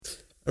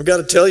I've got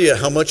to tell you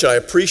how much I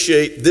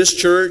appreciate this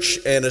church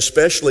and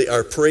especially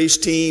our praise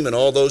team and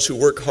all those who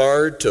work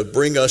hard to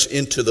bring us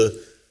into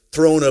the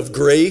throne of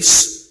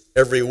grace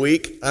every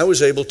week. I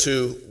was able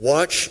to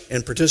watch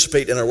and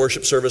participate in our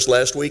worship service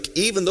last week,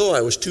 even though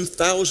I was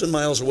 2,000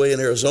 miles away in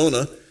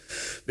Arizona,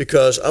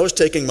 because I was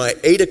taking my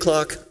 8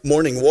 o'clock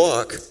morning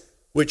walk,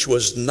 which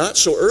was not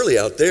so early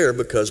out there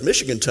because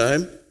Michigan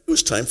time, it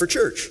was time for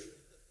church.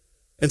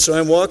 And so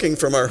I'm walking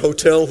from our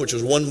hotel, which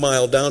was 1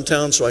 mile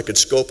downtown, so I could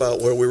scope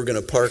out where we were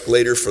going to park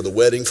later for the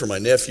wedding for my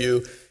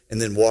nephew,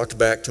 and then walked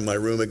back to my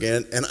room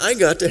again. And I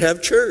got to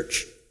have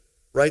church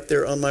right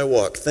there on my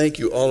walk. Thank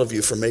you, all of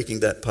you, for making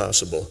that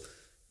possible.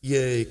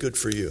 Yay, good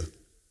for you.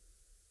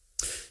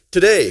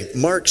 Today,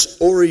 Mark's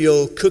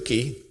Oreo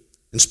cookie,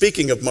 and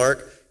speaking of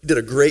Mark, he did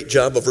a great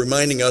job of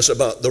reminding us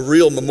about the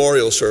real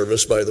memorial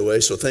service, by the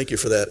way, so thank you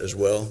for that as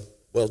well.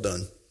 Well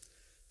done.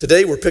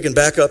 Today, we're picking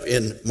back up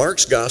in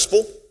Mark's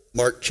Gospel,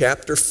 Mark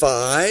chapter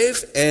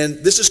 5, and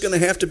this is going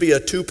to have to be a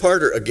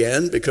two-parter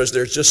again because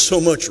there's just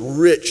so much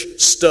rich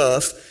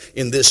stuff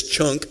in this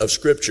chunk of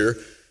Scripture,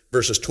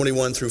 verses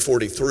 21 through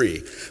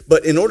 43.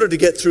 But in order to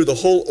get through the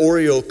whole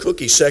Oreo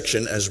cookie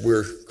section, as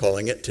we're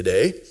calling it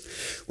today,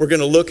 we're going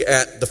to look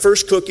at the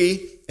first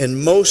cookie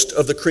and most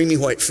of the creamy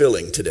white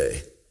filling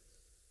today.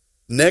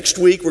 Next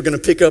week, we're going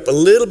to pick up a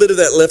little bit of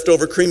that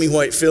leftover creamy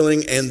white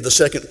filling and the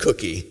second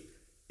cookie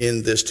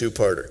in this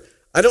two-parter.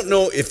 I don't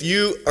know if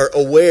you are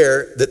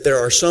aware that there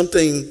are some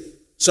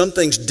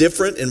things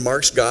different in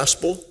Mark's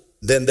gospel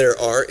than there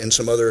are in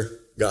some other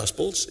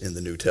gospels in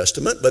the New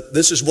Testament, but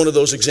this is one of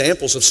those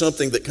examples of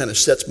something that kind of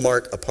sets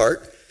Mark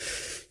apart.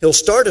 He'll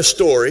start a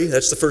story,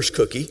 that's the first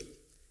cookie,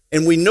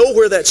 and we know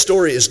where that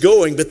story is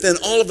going, but then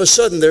all of a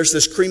sudden there's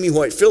this creamy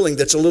white filling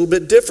that's a little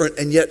bit different,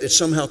 and yet it's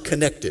somehow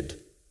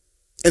connected.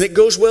 And it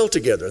goes well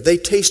together. They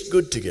taste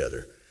good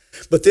together.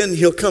 But then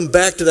he'll come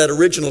back to that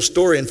original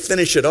story and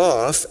finish it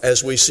off,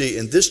 as we see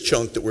in this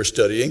chunk that we're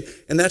studying,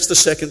 and that's the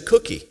second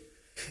cookie.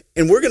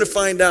 And we're going to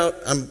find out,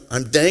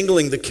 I'm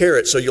dangling the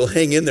carrot, so you'll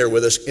hang in there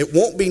with us. It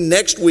won't be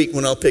next week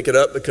when I'll pick it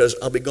up because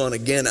I'll be gone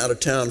again out of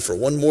town for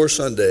one more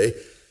Sunday.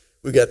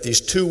 We've got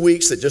these 2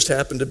 weeks that just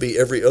happen to be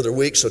every other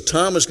week, so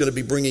Tom is going to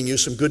be bringing you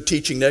some good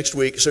teaching next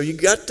week. So you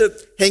got to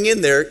hang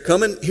in there,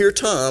 come and hear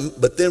Tom,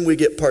 but then we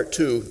get part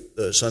 2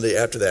 the Sunday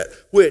after that,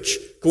 which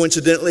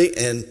coincidentally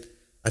and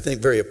I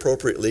think very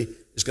appropriately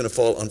is going to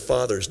fall on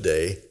Father's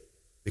Day,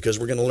 because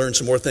we're going to learn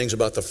some more things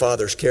about the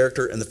Father's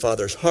character and the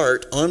Father's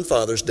heart on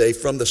Father's Day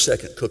from the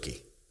second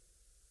cookie.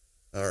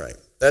 All right,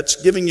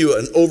 that's giving you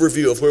an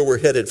overview of where we're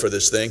headed for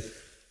this thing.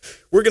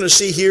 We're going to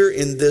see here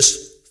in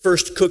this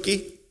first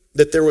cookie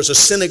that there was a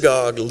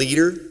synagogue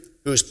leader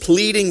who's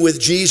pleading with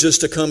Jesus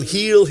to come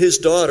heal his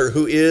daughter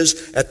who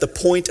is at the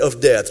point of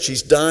death.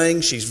 She's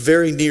dying, she's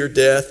very near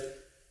death.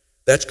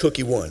 That's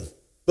cookie 1.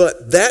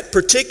 But that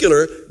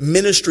particular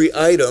ministry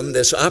item,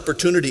 this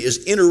opportunity,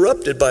 is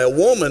interrupted by a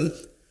woman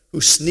who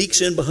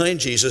sneaks in behind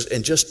Jesus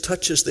and just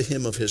touches the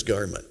hem of his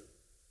garment.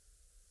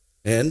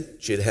 And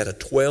she had had a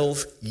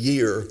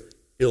 12-year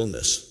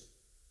illness.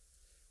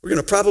 We're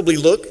going to probably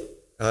look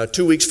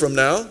 2 weeks from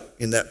now,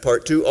 in that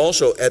part 2,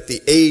 also at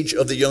the age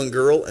of the young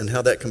girl and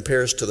how that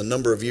compares to the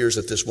number of years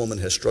that this woman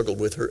has struggled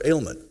with her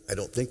ailment. I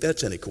don't think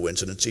that's any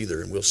coincidence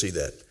either, and we'll see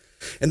that.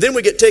 And then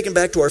we get taken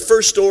back to our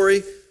first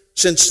story,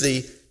 since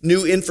the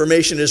new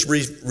information is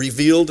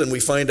revealed and we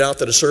find out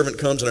that a servant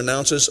comes and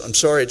announces, I'm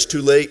sorry, it's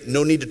too late.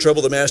 No need to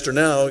trouble the master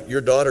now.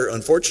 Your daughter,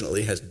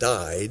 unfortunately, has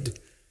died.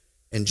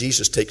 And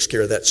Jesus takes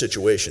care of that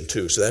situation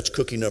too. So that's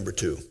cookie number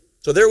 2.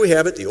 So there we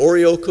have it, the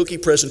Oreo cookie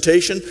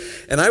presentation.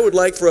 And I would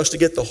like for us to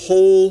get the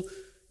whole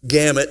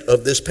gamut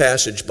of this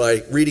passage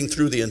by reading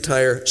through the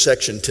entire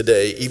section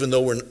today, even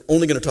though we're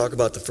only going to talk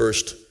about the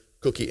first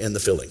cookie and the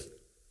filling.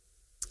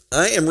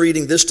 I am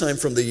reading this time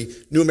from the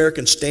New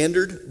American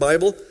Standard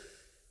Bible,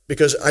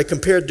 because I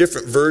compared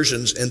different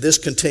versions, and this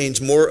contains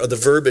more of the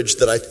verbiage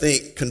that I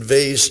think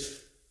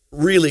conveys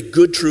really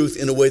good truth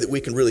in a way that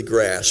we can really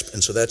grasp.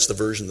 And so that's the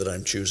version that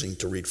I'm choosing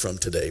to read from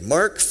today.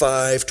 Mark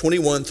 5,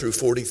 21 through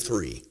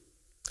 43.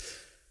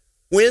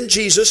 When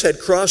Jesus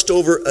had crossed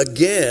over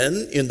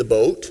again in the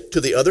boat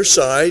to the other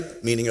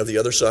side, meaning of the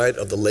other side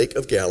of the Lake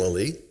of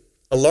Galilee,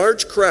 a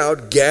large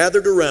crowd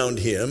gathered around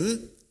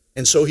him,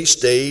 and so he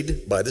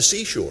stayed by the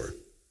seashore.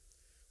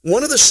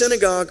 One of the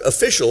synagogue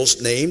officials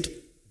named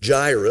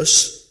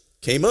Jairus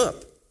came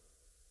up,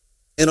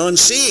 and on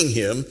seeing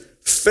him,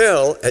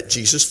 fell at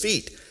Jesus'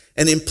 feet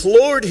and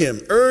implored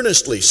him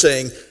earnestly,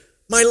 saying,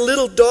 My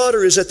little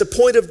daughter is at the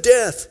point of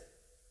death.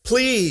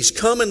 Please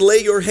come and lay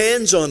your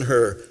hands on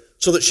her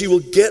so that she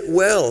will get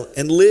well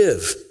and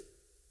live.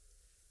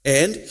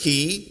 And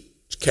he,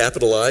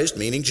 capitalized,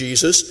 meaning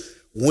Jesus,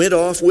 went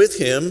off with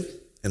him,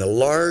 and a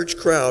large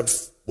crowd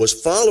was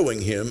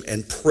following him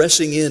and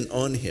pressing in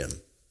on him.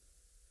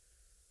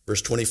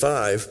 Verse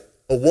 25,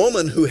 a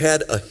woman who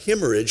had a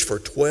hemorrhage for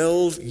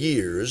 12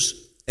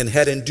 years and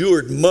had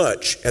endured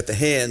much at the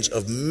hands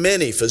of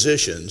many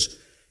physicians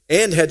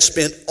and had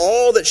spent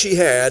all that she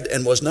had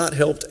and was not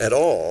helped at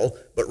all,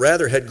 but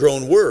rather had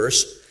grown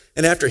worse,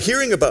 And after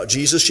hearing about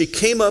Jesus, she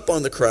came up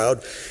in the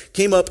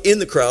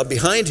crowd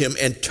behind him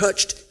and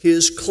touched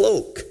his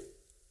cloak.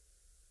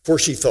 For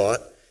she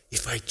thought,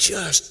 if I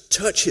just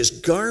touch his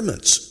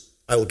garments,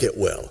 I will get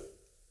well.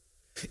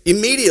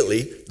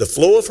 Immediately, the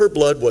flow of her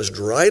blood was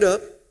dried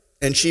up,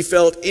 and she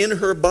felt in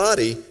her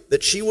body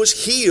that she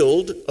was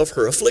healed of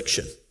her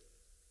affliction.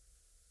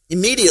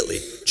 Immediately,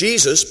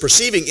 Jesus,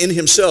 perceiving in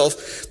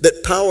himself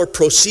that power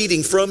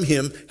proceeding from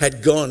him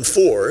had gone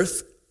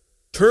forth,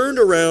 turned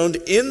around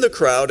in the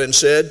crowd and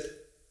said,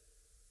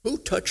 "Who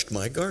touched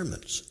my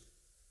garments?"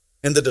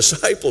 And the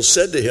disciples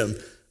said to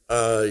him,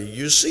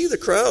 "You see the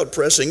crowd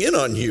pressing in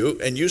on you,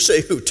 and you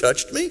say, 'Who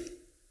touched me?'"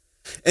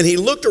 And he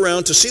looked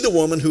around to see the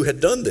woman who had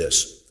done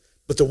this.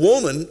 But the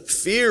woman,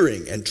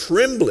 fearing and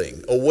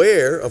trembling,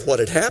 aware of what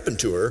had happened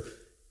to her,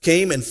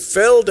 came and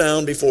fell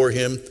down before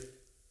him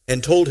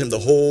and told him the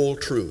whole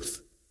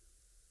truth.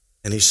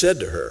 And he said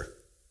to her,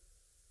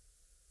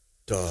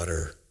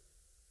 "Daughter,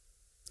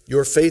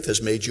 your faith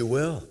has made you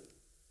well.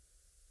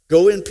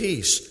 Go in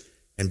peace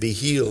and be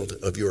healed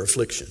of your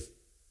affliction."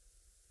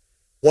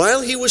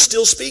 While he was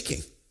still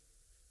speaking,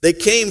 they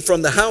came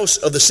from the house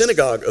of the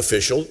synagogue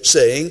official,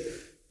 saying,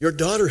 "Your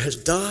daughter has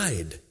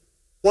died.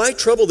 Why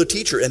trouble the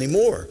teacher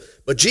anymore?"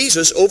 But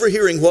Jesus,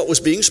 overhearing what was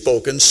being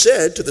spoken,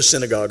 said to the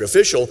synagogue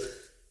official,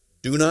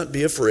 "Do not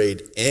be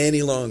afraid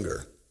any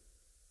longer.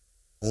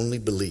 Only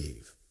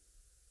believe."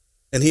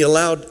 And he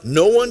allowed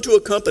no one to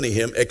accompany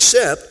him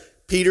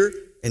except Peter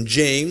and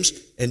James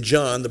and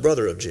John, the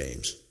brother of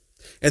James.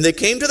 And they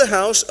came to the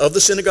house of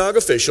the synagogue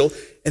official,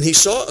 and he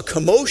saw a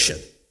commotion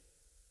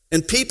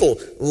and people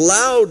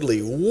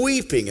loudly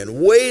weeping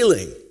and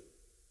wailing.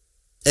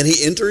 And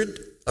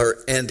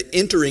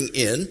entering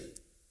in,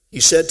 he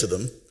said to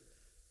them,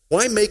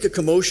 "Why make a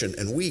commotion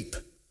and weep?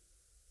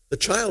 The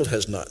child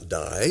has not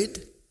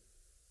died,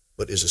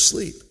 but is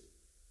asleep."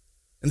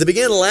 And they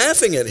began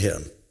laughing at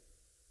him.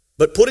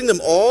 But putting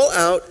them all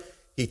out,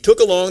 he took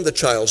along the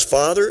child's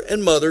father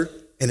and mother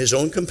and his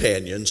own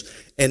companions,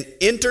 and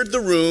entered the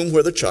room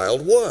where the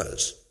child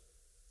was.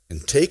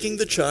 And taking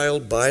the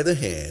child by the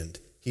hand,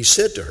 he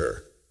said to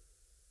her,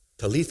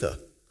 "Talitha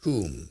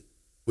cum,"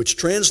 which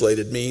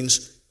translated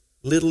means,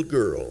 "Little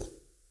girl,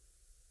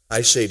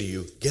 I say to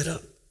you, get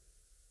up."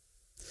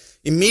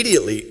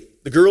 Immediately,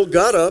 the girl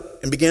got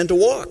up and began to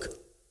walk,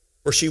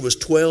 for she was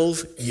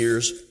 12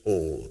 years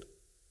old.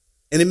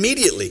 And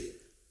immediately,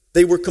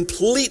 they were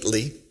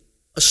completely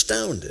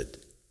astounded.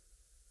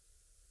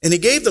 And he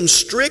gave them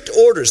strict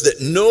orders that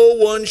no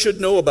one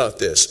should know about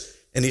this.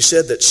 And he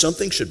said that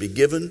something should be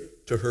given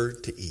to her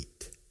to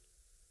eat.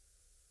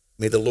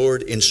 May the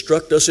Lord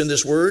instruct us in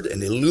this word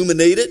and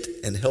illuminate it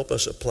and help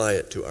us apply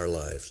it to our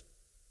lives.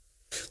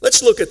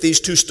 Let's look at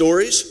these two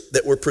stories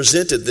that were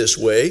presented this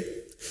way.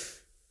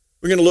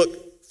 We're going to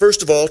look,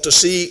 first of all, to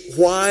see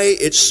why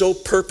it's so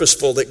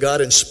purposeful that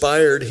God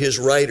inspired his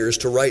writers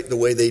to write the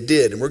way they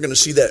did. And we're going to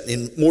see that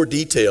in more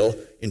detail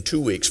in 2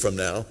 weeks from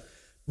now.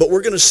 But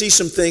we're going to see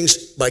some things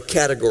by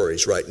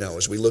categories right now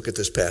as we look at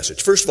this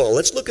passage. First of all,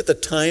 let's look at the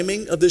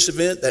timing of this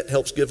event. That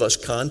helps give us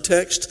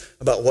context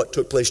about what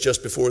took place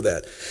just before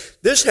that.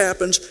 This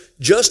happens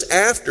just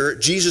after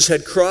Jesus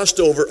had crossed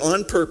over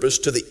on purpose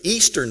to the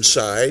eastern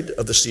side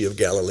of the Sea of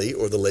Galilee,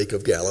 or the Lake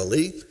of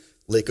Galilee,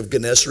 Lake of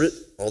Gennesaret,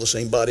 all the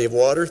same body of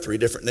water, 3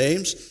 different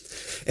names.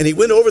 And he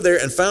went over there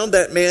and found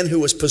that man who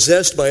was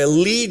possessed by a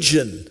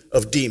legion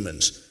of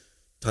demons.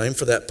 Time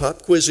for that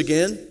pop quiz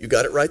again. You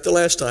got it right the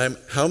last time.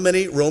 How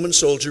many Roman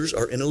soldiers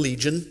are in a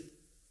legion?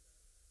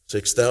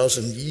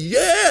 6,000.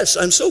 Yes,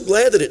 I'm so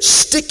glad that it's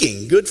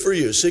sticking. Good for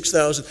you,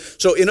 6,000.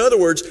 So in other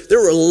words, there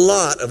were a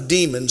lot of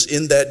demons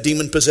in that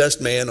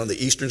demon-possessed man on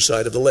the eastern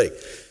side of the lake.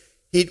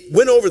 He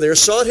went over there,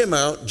 sought him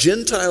out,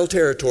 Gentile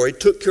territory,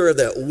 took care of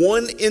that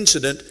one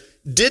incident,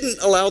 didn't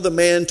allow the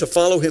man to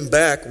follow him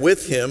back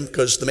with him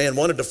because the man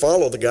wanted to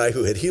follow the guy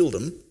who had healed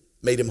him,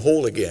 made him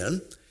whole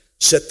again,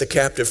 set the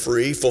captive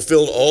free,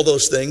 fulfilled all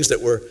those things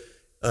that were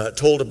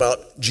told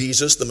about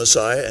Jesus, the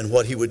Messiah, and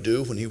what he would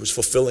do when he was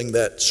fulfilling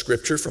that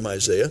scripture from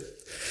Isaiah.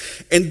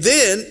 And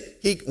then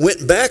he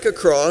went back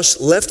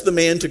across, left the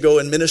man to go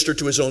and minister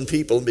to his own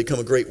people and become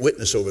a great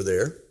witness over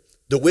there.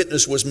 The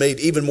witness was made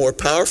even more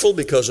powerful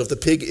because of the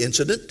pig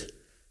incident,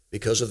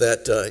 because of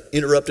that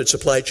interrupted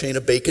supply chain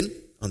of bacon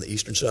on the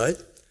eastern side.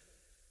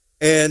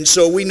 And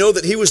so we know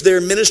that he was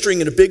there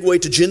ministering in a big way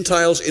to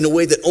Gentiles in a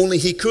way that only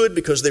he could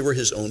because they were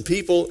his own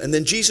people. And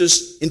then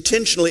Jesus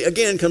intentionally,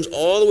 again, comes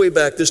all the way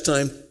back this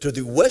time to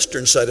the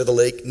western side of the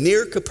lake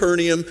near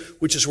Capernaum,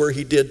 which is where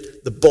he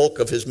did the bulk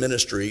of his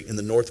ministry in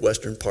the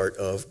northwestern part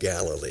of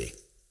Galilee.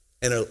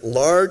 And a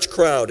large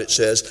crowd, it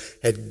says,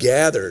 had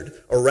gathered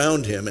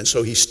around him, and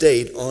so he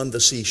stayed on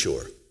the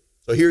seashore.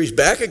 So here he's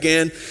back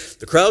again,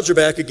 the crowds are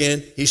back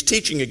again, he's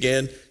teaching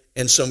again,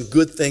 and some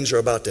good things are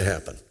about to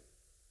happen.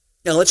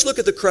 Now let's look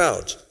at the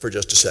crowds for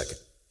just a second.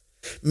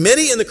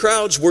 Many in the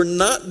crowds were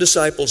not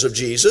disciples of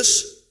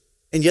Jesus,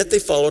 and yet they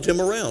followed him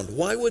around.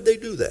 Why would they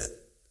do that?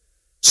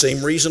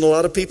 Same reason a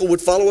lot of people would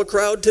follow a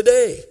crowd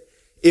today.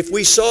 if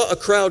we saw a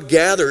crowd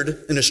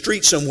gathered in a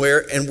street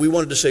somewhere and we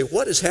wanted to say,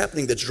 what is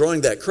happening that's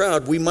drawing that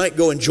crowd? We might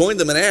go and join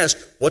them and ask,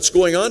 what's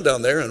going on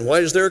down there and why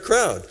is there a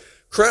crowd?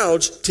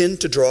 Crowds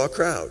tend to draw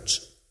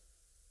crowds.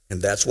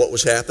 And that's what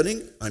was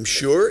happening, I'm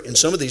sure, in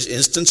some of these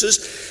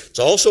instances. It's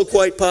also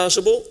quite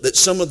possible that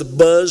some of the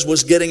buzz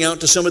was getting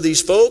out to some of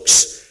these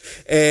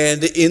folks,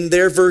 and in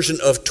their version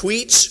of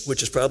tweets,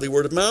 which is probably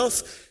word of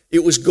mouth,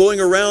 it was going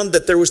around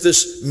that there was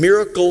this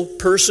miracle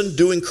person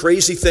doing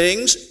crazy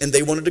things, and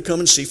they wanted to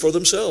come and see for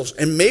themselves.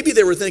 And maybe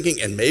they were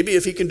thinking, and maybe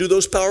if he can do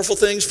those powerful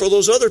things for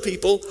those other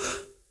people,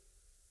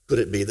 could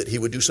it be that he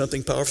would do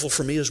something powerful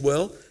for me as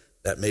well?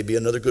 That may be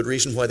another good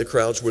reason why the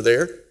crowds were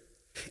there.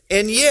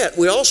 And yet,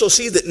 we also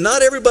see that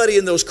not everybody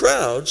in those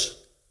crowds,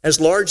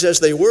 as large as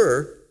they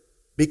were,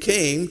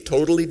 became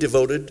totally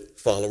devoted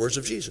followers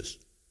of Jesus.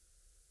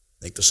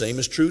 I think the same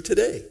is true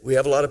today. We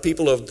have a lot of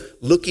people of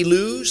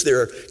looky-loos.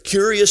 They're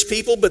curious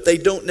people, but they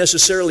don't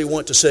necessarily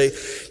want to say,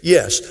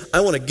 yes, I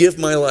want to give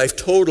my life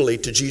totally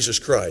to Jesus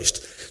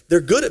Christ.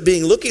 They're good at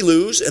being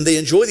looky-loos, and they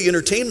enjoy the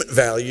entertainment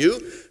value,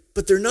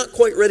 but they're not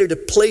quite ready to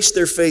place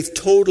their faith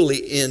totally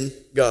in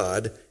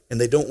God, and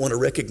they don't want to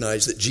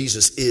recognize that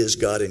Jesus is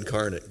God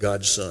incarnate,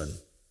 God's Son.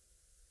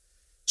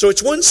 So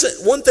it's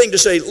one thing to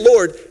say,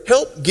 Lord,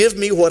 help give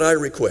me what I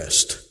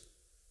request,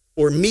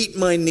 or meet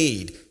my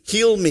need.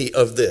 Heal me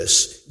of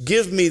this.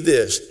 Give me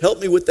this. Help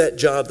me with that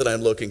job that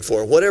I'm looking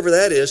for. Whatever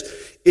that is,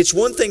 it's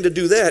one thing to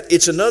do that.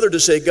 It's another to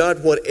say,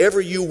 God,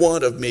 whatever you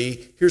want of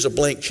me, here's a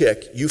blank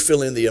check. You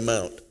fill in the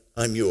amount.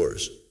 I'm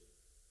yours.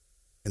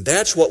 And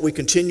that's what we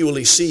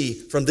continually see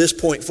from this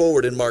point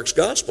forward in Mark's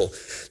gospel.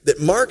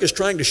 That Mark is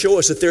trying to show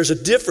us that there's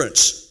a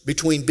difference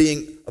between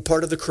being a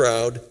part of the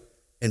crowd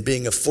and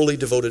being a fully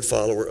devoted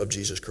follower of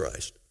Jesus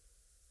Christ.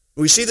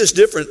 We see this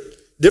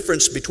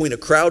difference between a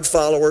crowd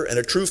follower and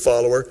a true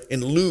follower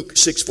in Luke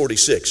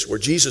 6:46, where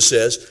Jesus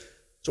says,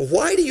 so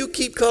why do you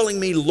keep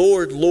calling me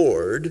Lord,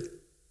 Lord,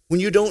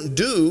 when you don't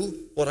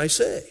do what I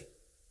say?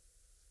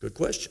 Good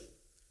question.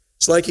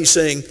 It's like he's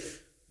saying,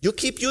 you'll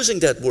keep using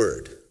that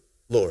word,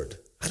 Lord.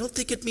 I don't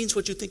think it means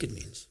what you think it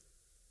means.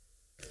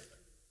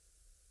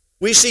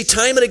 We see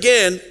time and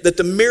again that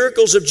the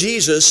miracles of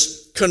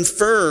Jesus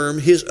confirm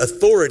his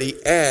authority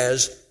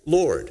as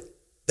Lord.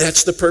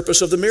 That's the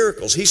purpose of the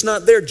miracles. He's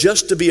not there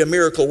just to be a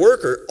miracle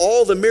worker.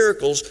 All the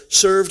miracles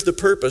served the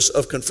purpose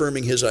of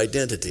confirming his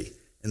identity,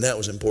 and that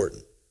was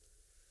important.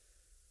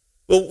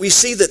 Well, we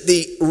see that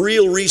the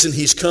real reason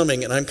he's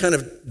coming, and I'm kind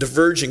of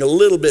diverging a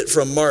little bit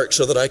from Mark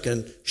so that I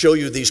can show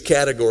you these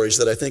categories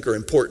that I think are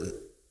important.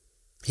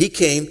 He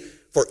came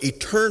for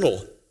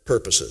eternal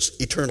purposes,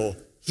 eternal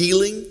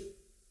healing,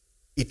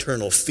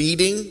 eternal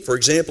feeding. For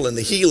example, in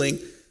the healing,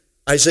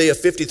 Isaiah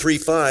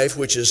 53:5,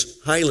 which is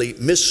highly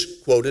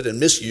misquoted and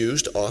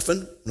misused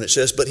often, when it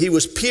says, but he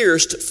was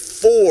pierced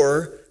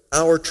for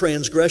our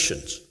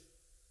transgressions,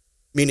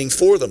 meaning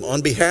for them,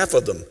 on behalf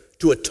of them,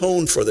 to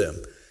atone for them.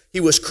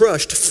 He was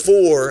crushed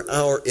for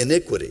our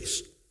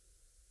iniquities.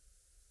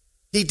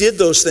 He did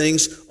those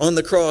things on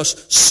the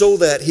cross so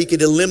that he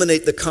could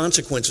eliminate the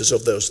consequences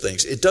of those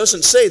things. It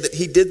doesn't say that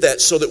he did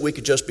that so that we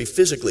could just be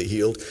physically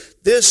healed.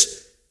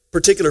 This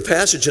particular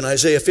passage in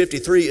Isaiah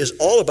 53 is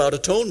all about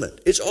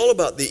atonement. It's all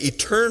about the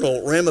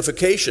eternal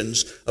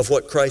ramifications of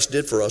what Christ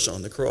did for us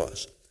on the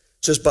cross.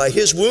 It says, by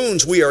his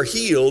wounds we are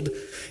healed,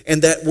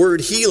 and that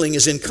word healing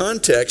is in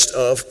context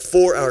of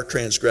for our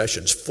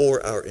transgressions,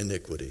 for our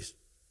iniquities.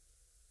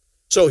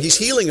 So he's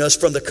healing us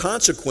from the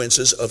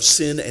consequences of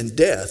sin and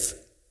death,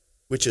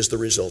 which is the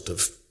result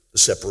of the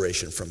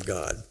separation from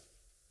God.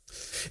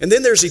 And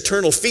then there's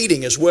eternal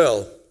feeding as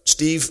well.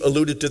 Steve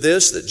alluded to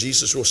this, that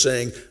Jesus was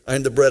saying,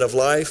 I'm the bread of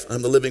life,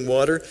 I'm the living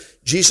water.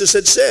 Jesus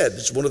had said,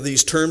 it's one of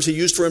these terms he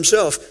used for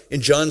himself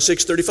in John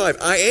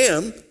 6:35, I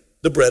am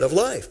the bread of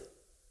life.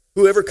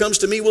 Whoever comes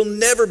to me will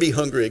never be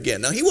hungry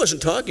again. Now, he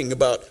wasn't talking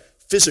about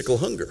physical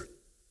hunger.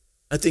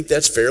 I think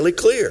that's fairly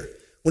clear.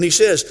 When he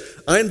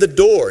says, I'm the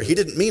door, he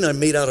didn't mean I'm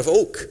made out of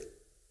oak.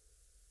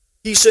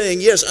 He's saying,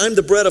 yes, I'm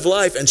the bread of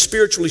life, and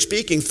spiritually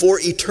speaking, for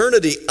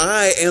eternity,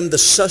 I am the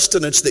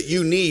sustenance that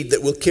you need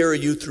that will carry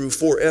you through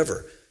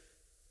forever.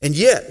 And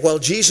yet, while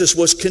Jesus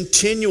was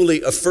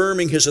continually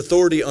affirming his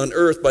authority on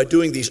earth by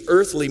doing these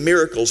earthly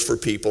miracles for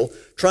people,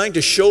 trying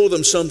to show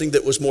them something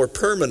that was more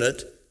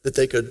permanent that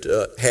they could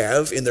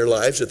have in their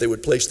lives, that they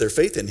would place their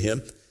faith in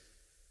him,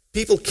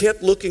 people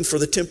kept looking for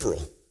the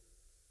temporal.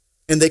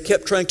 And they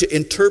kept trying to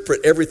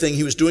interpret everything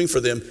he was doing for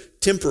them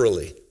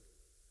temporally.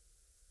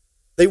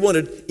 They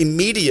wanted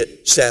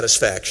immediate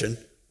satisfaction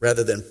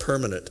rather than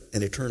permanent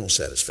and eternal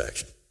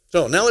satisfaction.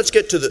 So now let's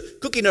get to the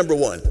cookie number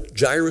one,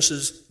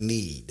 Jairus'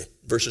 need,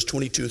 verses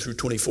 22 through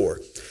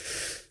 24.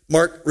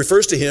 Mark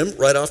refers to him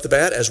right off the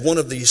bat as one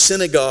of the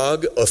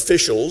synagogue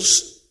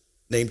officials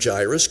named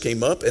Jairus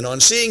came up and on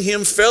seeing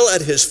him fell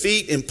at his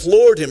feet,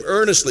 implored him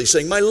earnestly,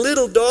 saying, my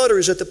little daughter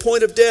is at the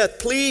point of death.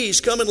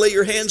 Please come and lay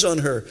your hands on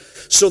her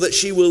so that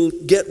she will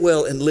get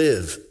well and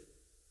live.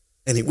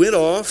 And he went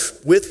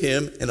off with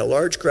him, and a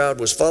large crowd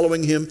was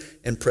following him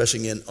and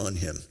pressing in on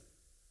him.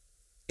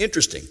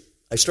 Interesting.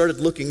 I started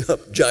looking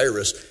up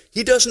Jairus.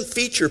 He doesn't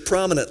feature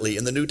prominently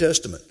in the New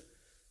Testament.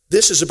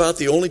 This is about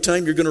the only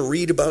time you're going to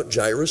read about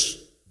Jairus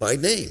by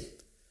name.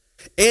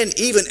 And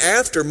even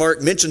after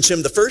Mark mentions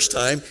him the first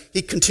time,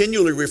 he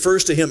continually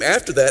refers to him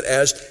after that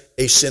as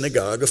a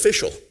synagogue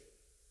official.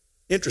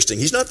 Interesting.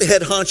 He's not the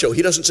head honcho.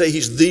 He doesn't say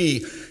he's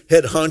the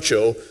head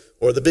honcho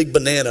or the big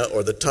banana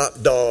or the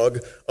top dog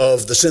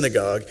of the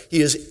synagogue.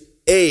 He is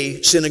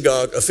a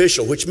synagogue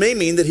official, which may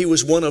mean that he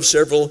was one of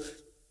several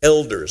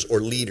elders or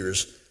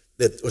leaders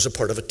that was a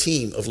part of a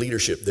team of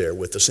leadership there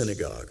with the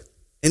synagogue.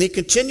 And he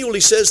continually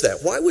says that.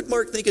 Why would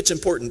Mark think it's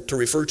important to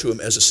refer to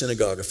him as a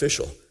synagogue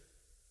official?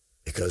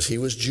 Because he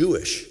was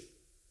Jewish.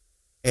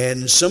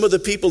 And some of the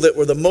people that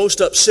were the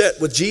most upset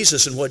with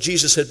Jesus and what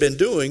Jesus had been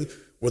doing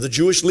were the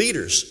Jewish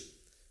leaders.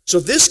 So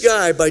this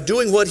guy, by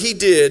doing what he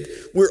did,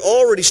 we're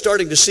already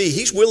starting to see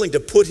he's willing to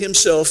put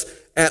himself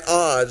at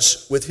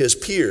odds with his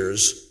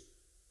peers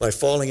by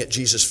falling at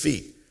Jesus'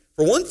 feet.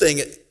 For one thing,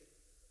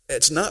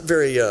 it's not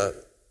very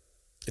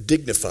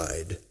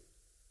dignified.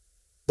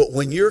 But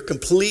when you're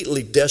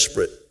completely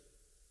desperate,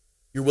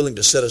 you're willing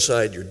to set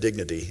aside your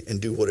dignity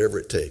and do whatever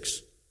it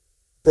takes.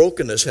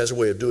 Brokenness has a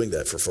way of doing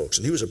that for folks,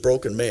 and he was a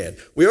broken man.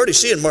 We already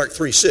see in Mark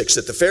 3:6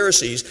 that the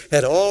Pharisees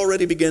had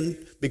already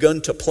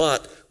begun to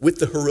plot with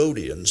the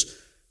Herodians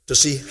to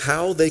see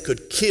how they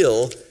could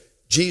kill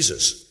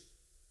Jesus.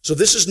 So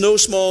this is no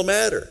small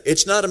matter.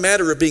 It's not a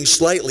matter of being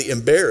slightly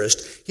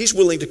embarrassed. He's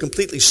willing to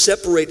completely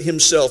separate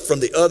himself from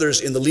the others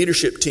in the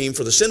leadership team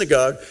for the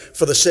synagogue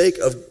for the sake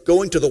of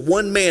going to the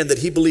one man that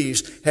he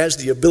believes has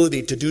the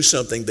ability to do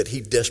something that he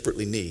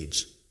desperately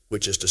needs,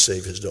 which is to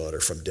save his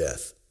daughter from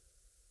death.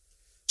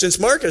 Since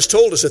Mark has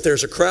told us that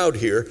there's a crowd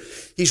here,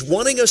 he's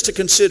wanting us to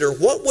consider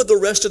what would the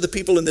rest of the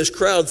people in this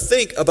crowd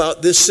think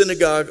about this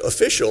synagogue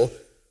official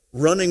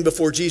running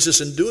before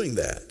Jesus and doing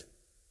that.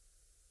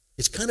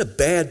 It's kind of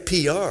bad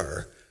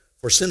PR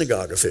for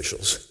synagogue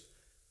officials,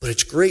 but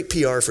it's great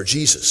PR for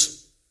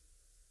Jesus.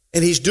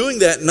 And he's doing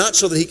that not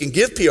so that he can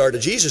give PR to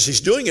Jesus.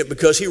 He's doing it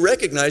because he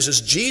recognizes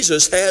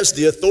Jesus has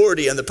the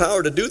authority and the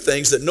power to do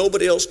things that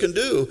nobody else can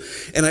do.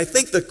 And I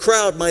think the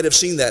crowd might have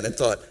seen that and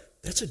thought,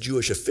 that's a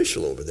Jewish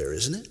official over there,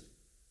 isn't it?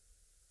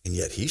 And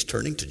yet he's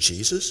turning to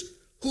Jesus?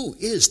 Who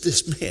is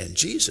this man,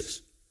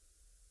 Jesus?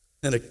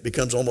 And it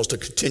becomes almost a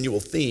continual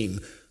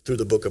theme through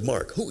the book of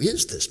Mark. Who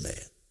is this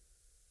man?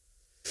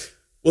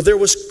 Well, there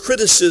was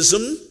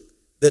criticism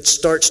that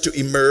starts to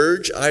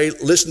emerge. I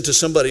listened to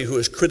somebody who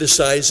is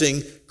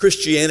criticizing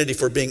Christianity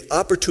for being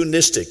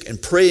opportunistic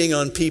and preying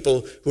on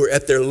people who are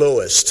at their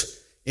lowest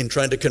in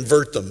trying to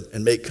convert them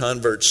and make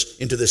converts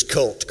into this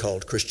cult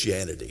called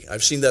Christianity.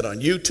 I've seen that on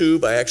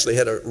YouTube. I actually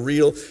had a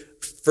real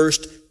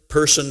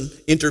first-person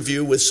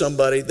interview with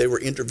somebody. They were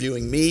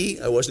interviewing me.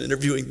 I wasn't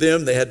interviewing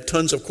them. They had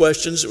tons of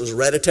questions. It was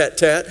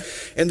rat-a-tat-tat.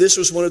 And this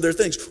was one of their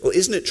things. Well,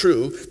 isn't it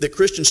true that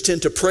Christians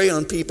tend to prey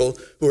on people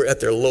who are at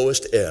their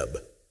lowest ebb?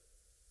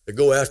 They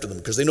go after them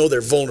because they know they're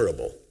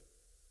vulnerable.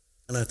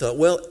 And I thought,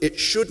 well, it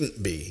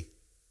shouldn't be.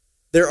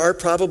 There are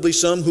probably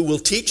some who will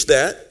teach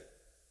that,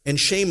 and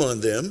shame on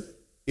them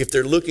if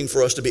they're looking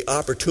for us to be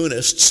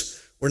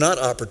opportunists. We're not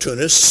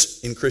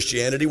opportunists in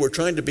Christianity. We're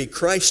trying to be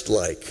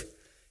Christ-like.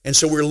 And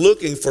so we're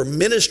looking for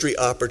ministry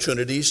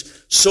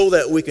opportunities so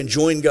that we can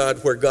join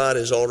God where God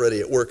is already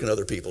at work in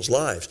other people's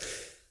lives.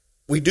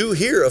 We do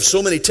hear of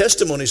so many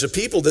testimonies of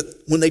people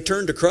that when they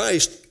turned to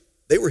Christ,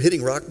 they were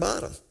hitting rock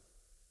bottom.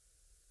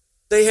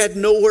 They had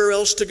nowhere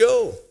else to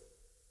go.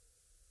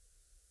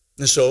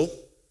 And so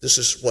this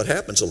is what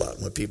happens a lot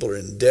when people are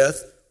in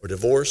death or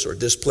divorce or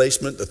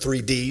displacement, the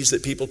 3 Ds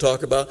that people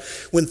talk about.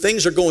 When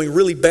things are going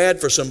really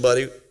bad for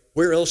somebody,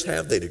 where else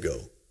have they to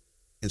go?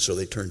 And so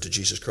they turn to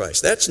Jesus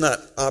Christ. That's not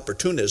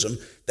opportunism.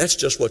 That's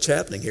just what's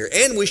happening here.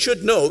 And we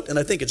should note, and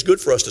I think it's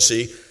good for us to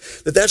see,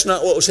 that that's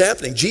not what was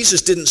happening.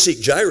 Jesus didn't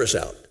seek Jairus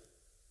out.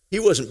 He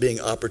wasn't being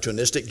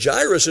opportunistic.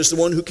 Jairus is the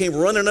one who came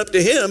running up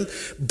to him,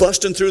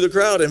 busting through the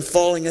crowd and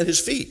falling at his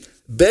feet,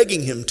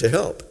 begging him to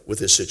help with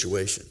his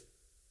situation.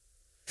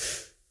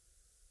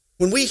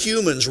 When we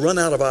humans run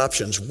out of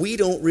options, we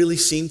don't really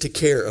seem to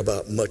care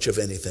about much of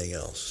anything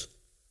else.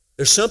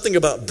 There's something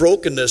about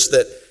brokenness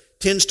that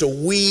tends to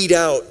weed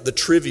out the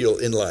trivial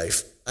in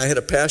life. I had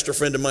a pastor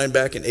friend of mine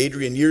back in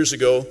Adrian years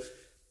ago,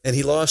 and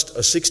he lost a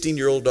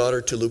 16-year-old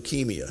daughter to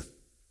leukemia,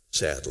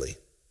 sadly.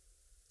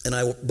 And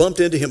I bumped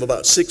into him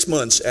about 6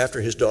 months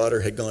after his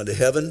daughter had gone to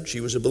heaven.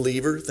 She was a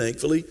believer,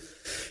 thankfully.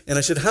 And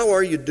I said, how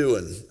are you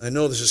doing? I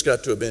know this has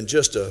got to have been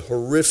just a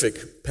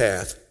horrific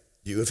path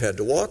you have had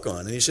to walk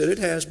on. And he said, it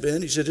has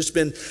been. He said, it's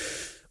been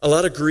a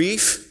lot of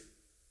grief.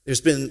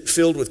 It's been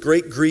filled with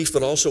great grief,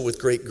 but also with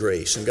great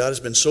grace. And God has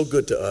been so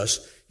good to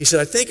us. He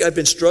said, I think I've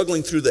been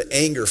struggling through the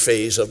anger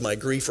phase of my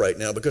grief right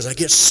now because I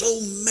get so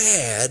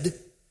mad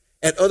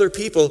at other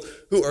people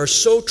who are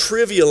so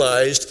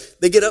trivialized.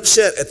 They get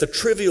upset at the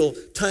trivial,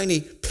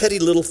 tiny, petty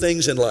little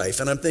things in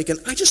life. And I'm thinking,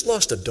 I just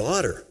lost a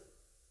daughter.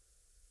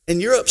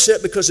 And you're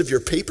upset because of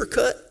your paper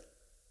cut?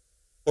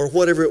 or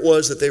whatever it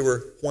was that they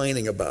were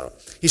whining about.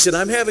 He said,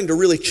 I'm having to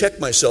really check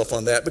myself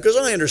on that because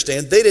I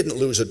understand they didn't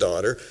lose a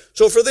daughter.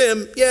 So for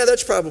them, yeah,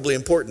 that's probably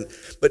important.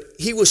 But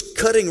he was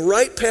cutting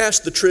right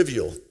past the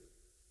trivial.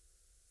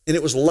 And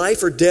it was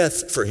life or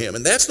death for him.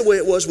 And that's the way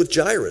it was with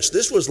Jairus.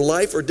 This was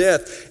life or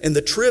death, and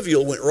the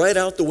trivial went right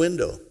out the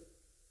window.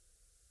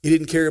 He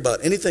didn't care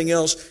about anything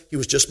else. He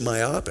was just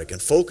myopic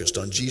and focused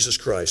on Jesus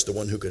Christ, the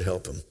one who could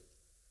help him.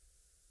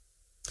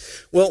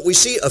 Well, we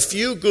see a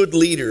few good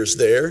leaders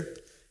there,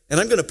 and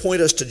I'm going to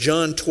point us to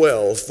John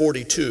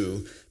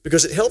 12:42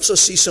 because it helps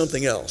us see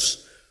something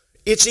else.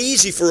 It's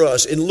easy for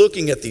us in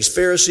looking at these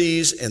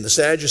Pharisees and the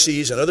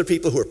Sadducees and other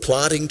people who are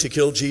plotting to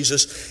kill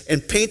Jesus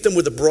and paint them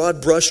with a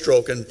broad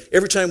brushstroke, and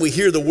every time we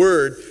hear the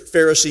word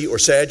Pharisee or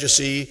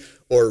Sadducee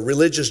or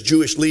religious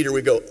Jewish leader,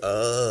 we go,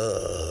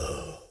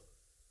 oh,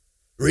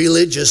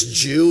 religious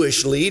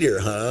Jewish leader,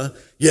 huh?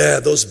 Yeah,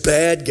 those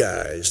bad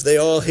guys, they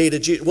all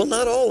hated Jesus. Well,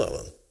 not all of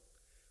them.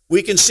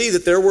 We can see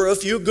that there were a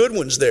few good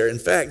ones there. In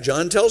fact,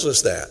 John tells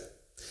us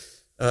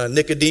that.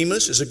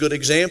 Nicodemus is a good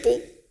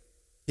example.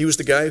 He was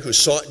the guy who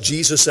sought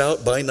Jesus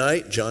out by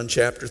night, John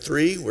chapter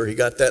 3, where he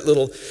got that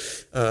little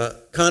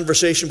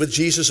conversation with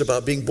Jesus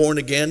about being born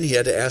again. He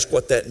had to ask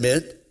what that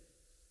meant.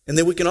 And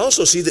then we can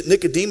also see that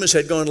Nicodemus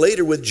had gone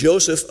later with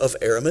Joseph of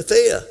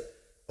Arimathea,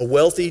 a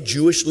wealthy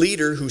Jewish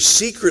leader who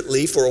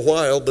secretly, for a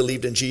while,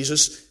 believed in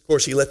Jesus. Of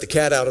course, he let the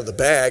cat out of the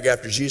bag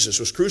after Jesus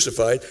was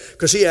crucified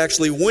because he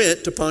actually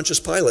went to Pontius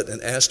Pilate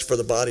and asked for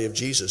the body of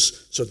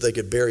Jesus so that they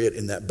could bury it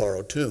in that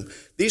borrowed tomb.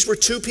 These were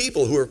two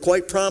people who were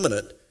quite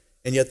prominent,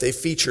 and yet they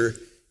feature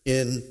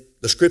in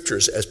the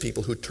scriptures as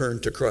people who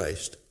turned to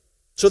Christ.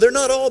 So they're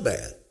not all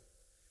bad.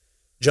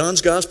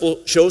 John's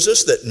gospel shows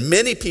us that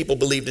many people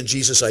believed in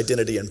Jesus'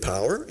 identity and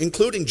power,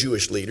 including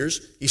Jewish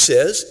leaders. He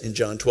says in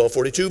John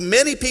 12:42,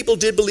 many people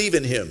did believe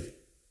in him.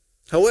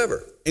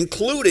 However,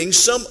 including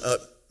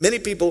many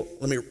people,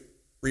 let me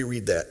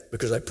reread that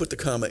because I put the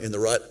comma in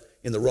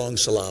the wrong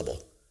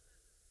syllable.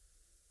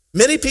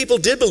 Many people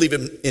did believe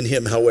in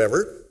him,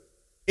 however,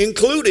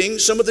 including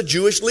some of the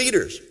Jewish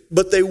leaders,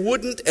 but they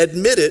wouldn't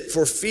admit it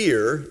for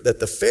fear that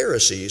the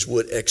Pharisees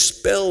would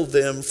expel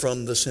them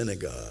from the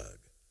synagogue.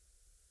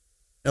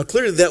 Now,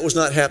 clearly that was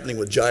not happening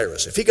with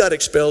Jairus. If he got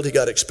expelled,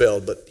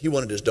 but he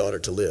wanted his daughter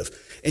to live.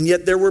 And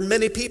yet there were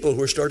many people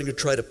who were starting to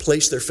try to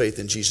place their faith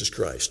in Jesus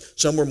Christ.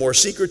 Some were more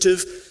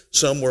secretive,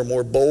 some were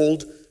more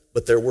bold,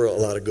 but there were a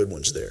lot of good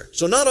ones there.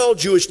 So not all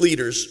Jewish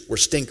leaders were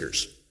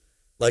stinkers,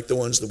 like the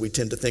ones that we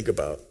tend to think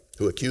about,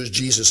 who accused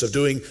Jesus of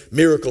doing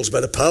miracles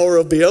by the power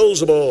of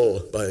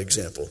Beelzebul, by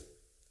example.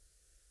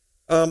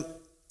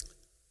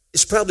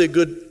 It's probably a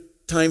good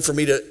time for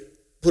me to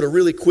put a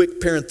really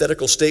quick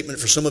parenthetical statement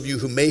for some of you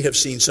who may have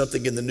seen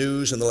something in the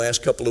news in the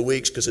last couple of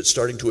weeks because it's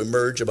starting to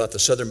emerge about the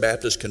Southern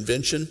Baptist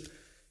Convention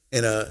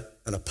and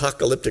an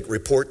apocalyptic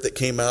report that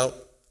came out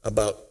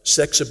about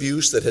sex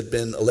abuse that had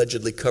been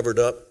allegedly covered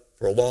up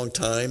for a long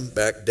time,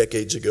 back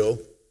decades ago.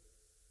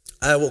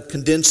 I will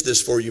condense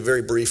this for you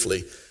very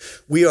briefly.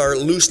 We are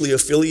loosely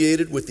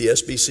affiliated with the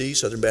SBC,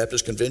 Southern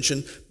Baptist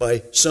Convention,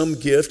 by some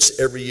gifts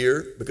every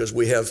year because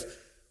we have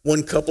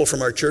one couple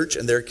from our church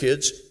and their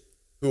kids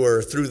who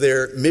are through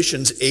their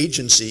missions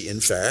agency,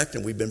 in fact,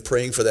 and we've been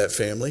praying for that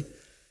family.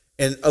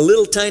 And a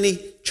little tiny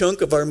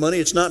chunk of our money,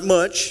 it's not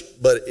much,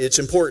 but it's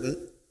important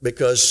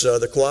because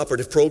the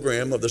cooperative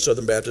program of the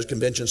Southern Baptist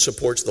Convention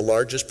supports the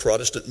largest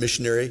Protestant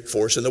missionary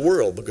force in the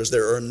world because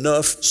there are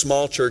enough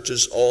small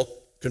churches all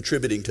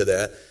contributing to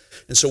that.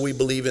 And so we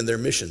believe in their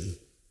mission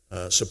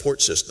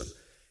support system.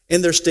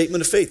 And their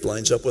statement of faith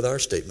lines up with our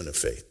statement of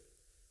faith.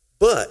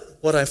 But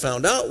what I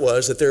found out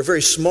was that there are a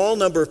very small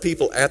number of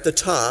people at the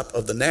top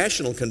of the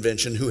national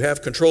convention who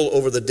have control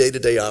over the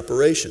day-to-day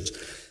operations.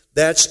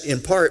 That's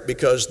in part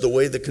because the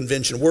way the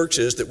convention works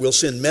is that we'll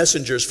send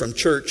messengers from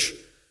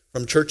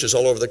churches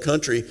all over the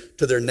country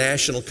to their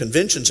national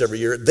conventions every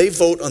year. They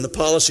vote on the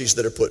policies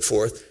that are put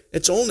forth.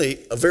 It's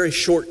only a very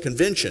short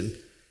convention,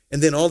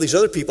 and then all these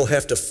other people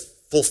have to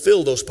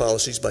fulfill those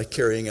policies by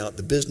carrying out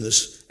the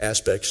business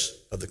aspects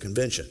of the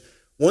convention.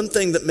 One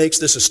thing that makes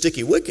this a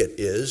sticky wicket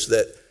is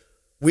that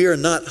we are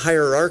not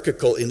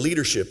hierarchical in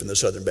leadership in the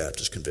Southern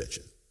Baptist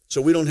Convention.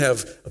 So we don't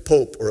have a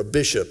pope or a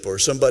bishop or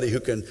somebody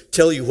who can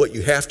tell you what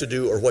you have to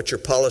do or what your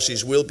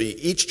policies will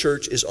be. Each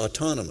church is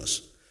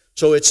autonomous.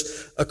 So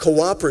it's a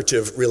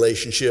cooperative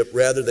relationship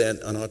rather than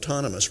an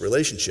autonomous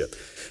relationship.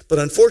 But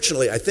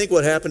unfortunately, I think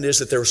what happened is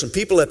that there were some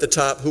people at the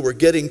top who were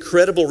getting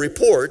credible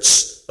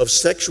reports of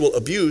sexual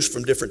abuse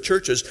from different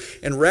churches,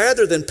 and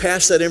rather than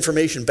pass that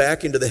information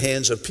back into the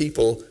hands of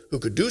people who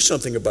could do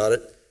something about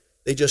it,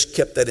 they just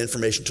kept that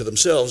information to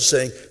themselves,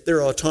 saying,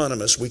 they're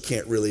autonomous, we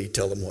can't really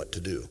tell them what to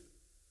do.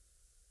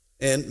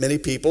 And many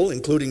people,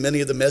 including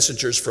many of the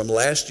messengers from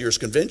last year's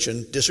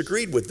convention,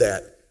 disagreed with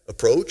that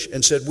approach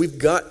and said, we've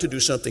got to do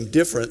something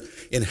different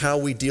in how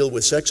we deal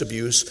with sex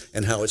abuse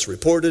and how it's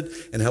reported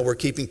and how we're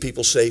keeping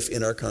people safe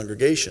in our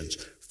congregations.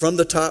 from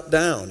the top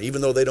down.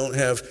 Even though they don't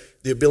have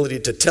the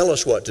ability to tell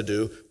us what to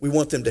do, we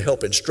want them to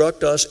help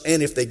instruct us.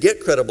 And if they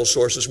get credible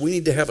sources, we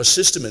need to have a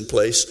system in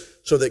place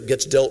so that it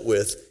gets dealt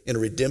with in a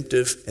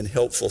redemptive and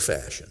helpful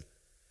fashion.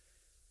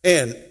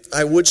 And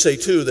I would say,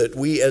 too, that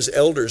we as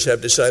elders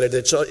have decided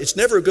it's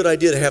never a good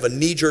idea to have a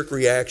knee-jerk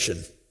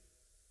reaction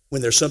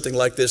when there's something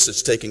like this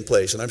that's taking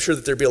place. And I'm sure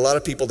that there'd be a lot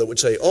of people that would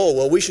say, oh,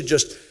 well, we should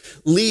just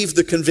leave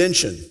the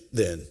convention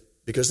then,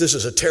 because this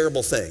is a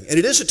terrible thing. And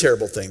it is a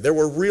terrible thing. There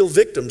were real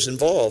victims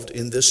involved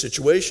in this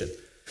situation.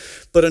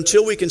 But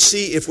until we can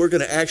see if we're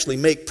going to actually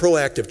make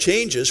proactive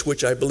changes,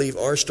 which I believe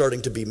are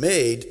starting to be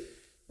made,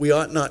 we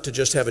ought not to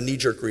just have a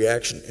knee-jerk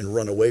reaction and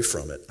run away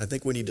from it. I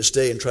think we need to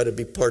stay and try to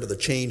be part of the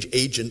change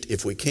agent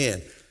if we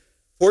can.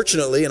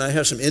 Fortunately, and I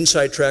have some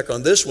inside track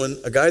on this one,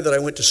 a guy that I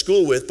went to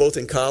school with both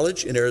in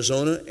college in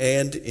Arizona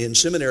and in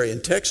seminary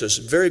in Texas,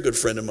 a very good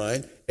friend of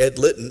mine, Ed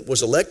Litton,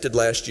 was elected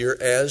last year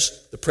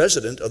as the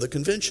president of the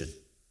convention.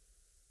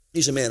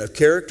 He's a man of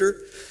character.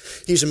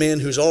 He's a man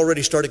who's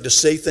already starting to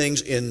say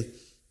things in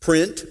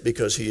print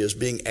because he is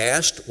being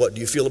asked, what do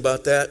you feel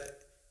about that?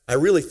 I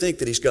really think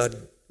that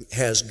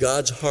has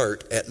God's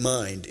heart at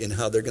mind in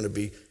how they're going to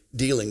be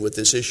dealing with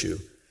this issue.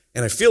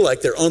 And I feel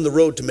like they're on the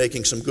road to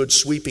making some good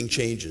sweeping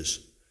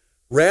changes.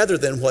 Rather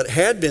than what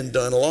had been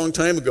done a long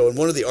time ago. In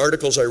one of the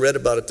articles I read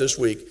about it this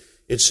week,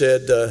 it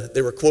said,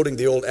 they were quoting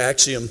the old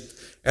axiom,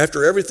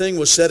 after everything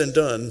was said and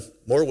done,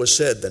 more was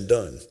said than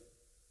done.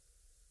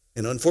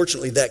 And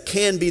unfortunately, that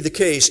can be the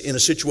case in a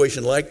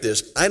situation like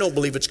this. I don't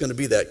believe it's going to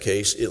be that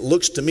case. It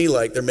looks to me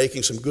like they're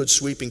making some good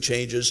sweeping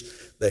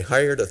changes. They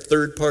hired a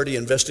third-party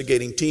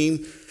investigating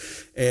team,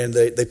 and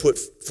they put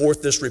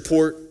forth this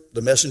report.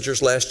 The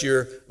messengers last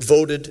year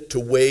voted to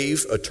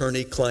waive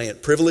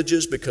attorney-client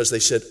privileges because they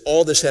said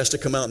all this has to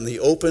come out in the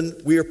open.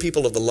 We are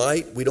people of the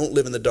light. We don't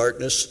live in the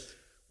darkness.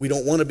 We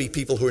don't want to be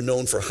people who are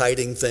known for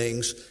hiding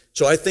things.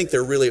 So I think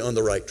they're really on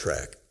the right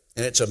track.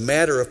 And it's a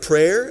matter of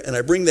prayer, and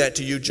I bring that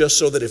to you just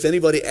so that if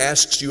anybody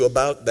asks you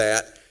about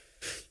that,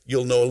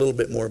 you'll know a little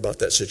bit more about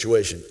that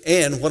situation.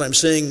 And what I'm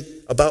saying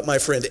about my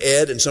friend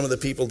Ed and some of the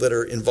people that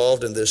are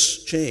involved in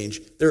this change,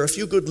 there are a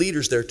few good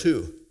leaders there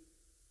too.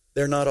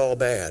 They're not all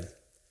bad.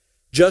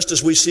 Just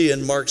as we see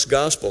in Mark's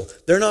gospel,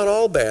 they're not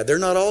all bad. They're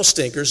not all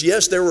stinkers.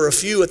 Yes, there were a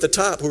few at the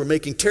top who were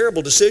making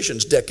terrible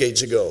decisions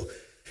decades ago,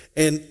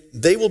 and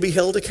they will be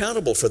held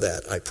accountable for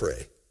that, I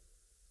pray.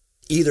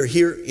 Either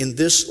here in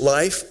this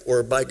life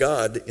or by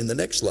God in the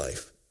next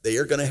life. They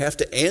are going to have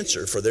to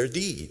answer for their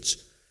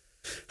deeds.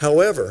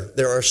 However,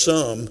 there are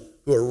some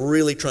who are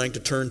really trying to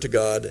turn to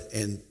God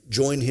and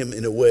join him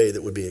in a way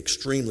that would be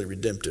extremely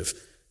redemptive.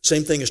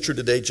 Same thing is true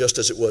today just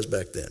as it was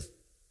back then.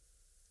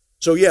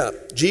 So yeah,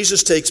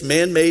 Jesus takes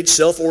man-made,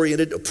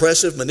 self-oriented,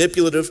 oppressive,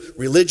 manipulative,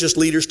 religious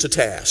leaders to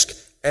task,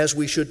 as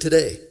we should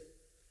today.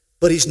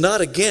 But he's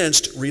not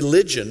against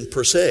religion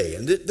per se.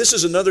 And this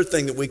is another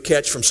thing that we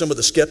catch from some of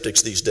the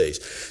skeptics these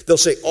days. They'll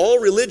say all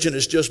religion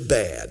is just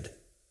bad.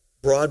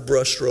 Broad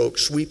brushstroke,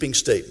 sweeping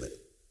statement.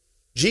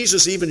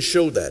 Jesus even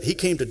showed that. He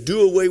came to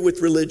do away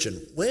with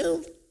religion.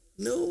 Well,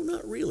 no,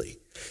 not really.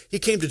 He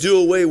came to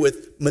do away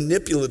with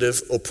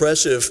manipulative,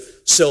 oppressive,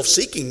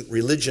 self-seeking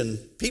religion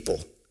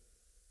people.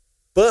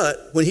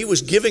 But when he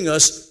was giving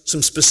us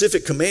some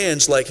specific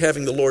commands like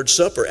having the Lord's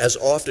Supper, as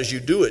oft as you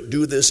do it,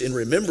 do this in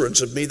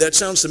remembrance of me, that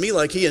sounds to me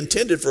like he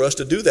intended for us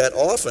to do that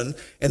often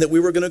and that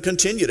we were going to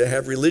continue to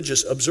have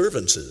religious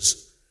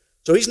observances.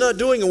 So he's not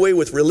doing away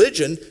with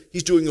religion,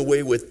 he's doing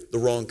away with the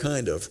wrong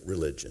kind of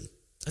religion.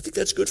 I think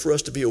that's good for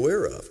us to be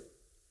aware of.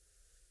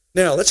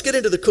 Now, let's get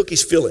into the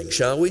cookie's filling,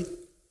 shall we?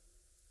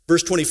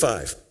 Verse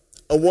 25.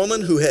 A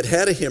woman who had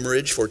had a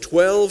hemorrhage for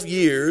 12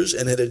 years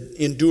and had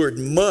endured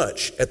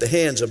much at the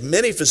hands of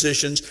many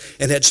physicians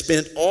and had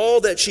spent all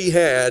that she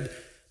had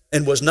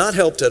and was not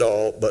helped at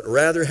all, but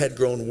rather had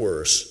grown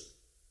worse.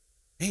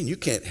 Man, you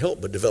can't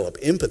help but develop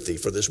empathy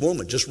for this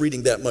woman just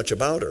reading that much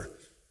about her.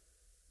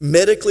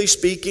 Medically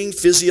speaking,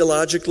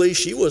 physiologically,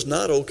 she was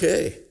not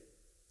okay.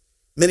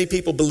 Many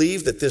people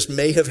believe that this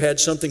may have had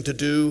something to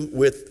do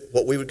with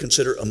what we would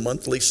consider a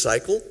monthly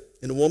cycle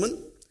in a woman,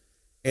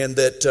 and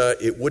that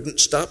it wouldn't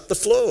stop the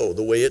flow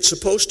the way it's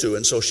supposed to.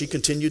 And so she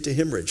continued to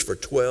hemorrhage for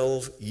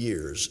 12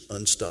 years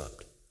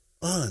unstopped.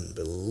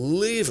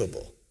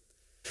 Unbelievable.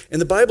 And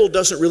the Bible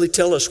doesn't really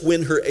tell us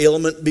when her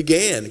ailment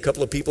began. A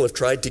couple of people have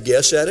tried to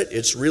guess at it.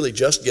 It's really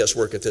just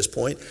guesswork at this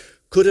point.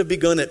 Could have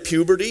begun at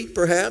puberty,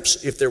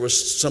 perhaps, if there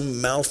was some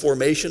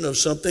malformation of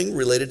something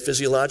related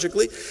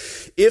physiologically.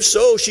 If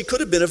so, she could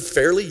have been a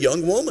fairly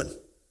young woman.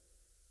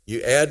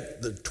 You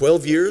add the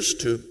 12 years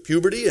to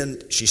puberty,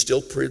 and she's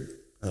still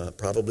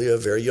probably a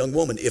very young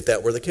woman, if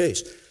that were the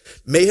case.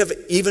 May have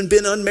even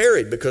been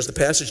unmarried, because the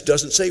passage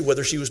doesn't say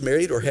whether she was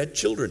married or had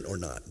children or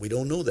not. We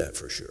don't know that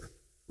for sure.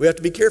 We have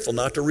to be careful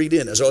not to read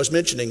in. As I was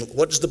mentioning,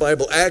 what does the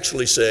Bible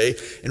actually say,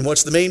 and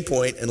what's the main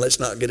point, and let's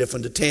not get off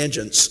into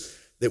tangents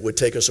that would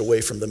take us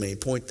away from the main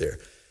point there.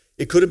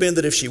 It could have been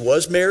that if she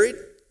was married,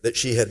 that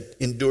she had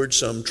endured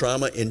some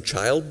trauma in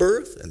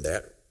childbirth, and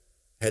that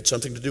had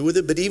something to do with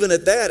it. But even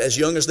at that, as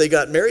young as they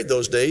got married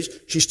those days,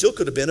 she still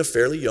could have been a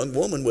fairly young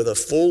woman with a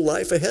full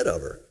life ahead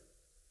of her.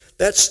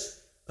 That's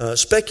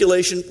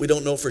speculation. We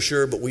don't know for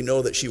sure, but we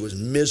know that she was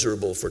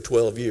miserable for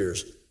 12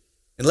 years.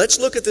 And let's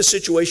look at this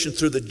situation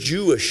through the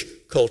Jewish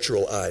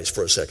cultural eyes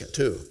for a second,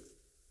 too.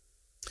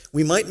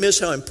 We might miss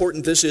how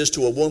important this is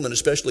to a woman,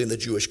 especially in the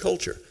Jewish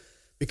culture.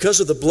 Because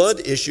of the blood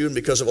issue and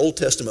because of Old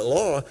Testament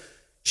law,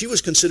 she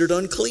was considered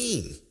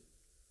unclean.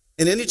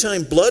 And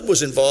anytime blood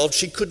was involved,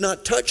 she could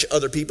not touch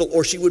other people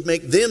or she would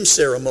make them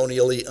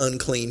ceremonially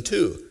unclean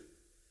too.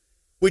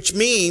 Which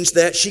means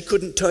that she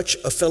couldn't touch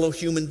a fellow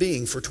human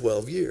being for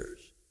 12 years.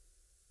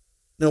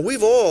 Now,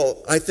 we've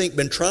all, I think,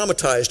 been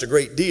traumatized a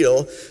great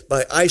deal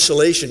by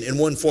isolation in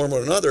one form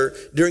or another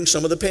during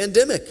some of the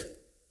pandemic.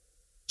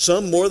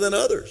 Some more than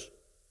others.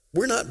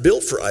 We're not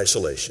built for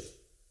isolation.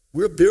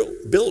 We're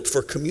built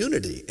for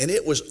community, and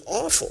it was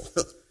awful.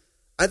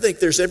 I think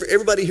there's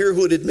everybody here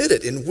who would admit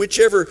it. In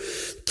whichever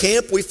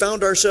camp we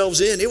found ourselves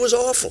in, it was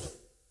awful.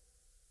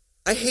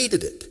 I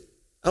hated it.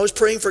 I was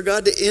praying for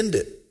God to end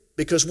it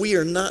because we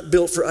are not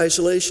built for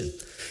isolation.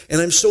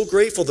 And I'm so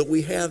grateful that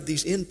we have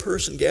these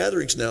in-person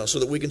gatherings now so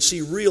that we can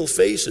see real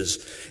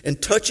faces and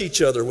touch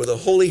each other with a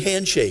holy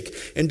handshake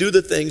and do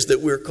the things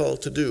that we're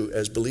called to do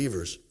as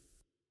believers.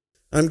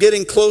 I'm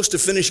getting close to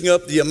finishing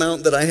up the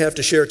amount that I have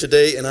to share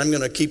today, and I'm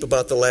going to keep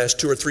about the last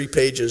 2 or 3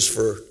 pages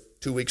for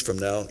 2 weeks from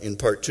now in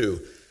part 2.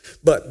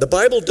 But the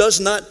Bible does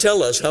not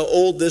tell us how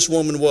old this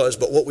woman was,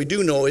 but what we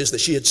do know is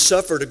that she had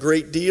suffered a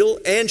great deal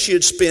and she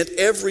had spent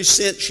every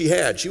cent she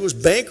had. She was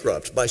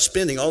bankrupt by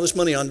spending all this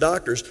money on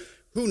doctors.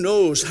 Who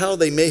knows how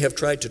they may have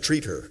tried to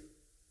treat her,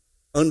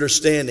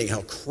 understanding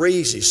how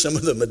crazy some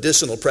of the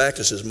medicinal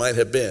practices might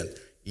have been.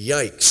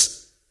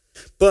 Yikes.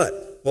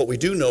 But what we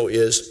do know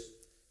is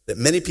that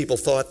many people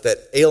thought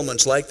that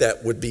ailments like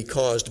that would be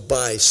caused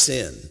by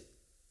sin.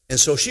 And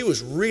so she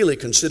was really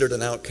considered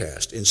an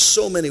outcast in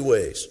so many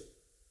ways,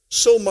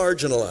 so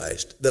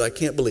marginalized that I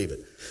can't believe it.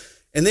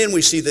 And then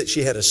we see that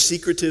she had a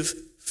secretive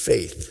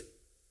faith.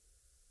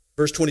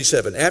 Verse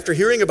 27, after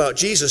hearing about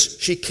Jesus,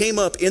 she came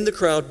up in the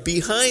crowd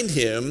behind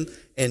him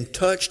and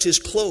touched his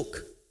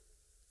cloak.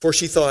 For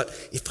she thought,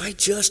 if I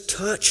just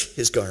touch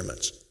his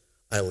garments,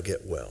 I will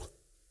get well.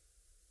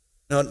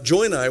 Now,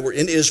 Joy and I were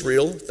in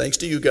Israel, thanks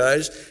to you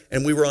guys,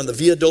 and we were on the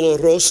Via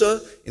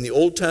Dolorosa in the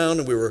Old Town,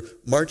 and we were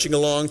marching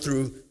along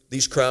through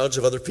these crowds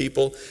of other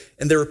people.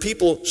 And there were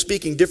people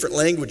speaking different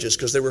languages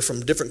because they were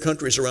from different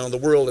countries around the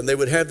world, and they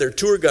would have their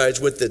tour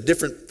guides with the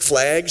different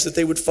flags that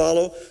they would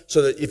follow,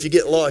 so that if you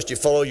get lost, you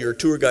follow your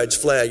tour guide's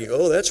flag. You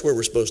go, oh, that's where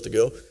we're supposed to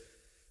go.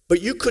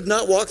 But you could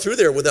not walk through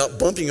there without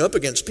bumping up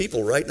against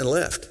people right and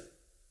left.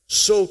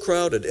 So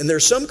crowded. And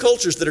there's some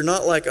cultures that are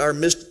not like our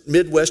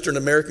Midwestern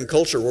American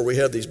culture where we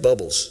have these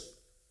bubbles.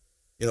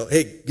 You know,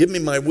 hey, give me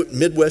my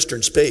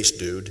Midwestern space,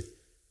 dude.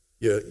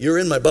 You're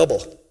in my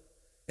bubble.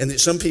 And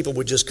some people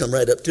would just come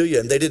right up to you,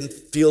 and they didn't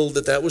feel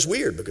that that was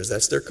weird because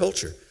that's their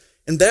culture.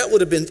 And that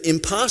would have been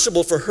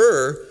impossible for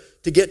her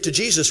to get to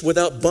Jesus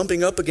without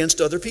bumping up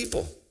against other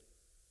people,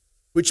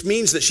 which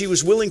means that she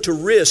was willing to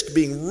risk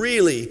being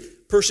really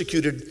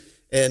persecuted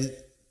and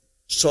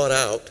sought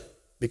out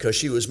because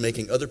she was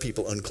making other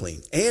people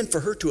unclean. And for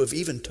her to have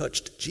even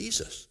touched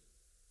Jesus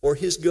or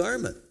his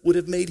garment would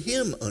have made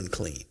him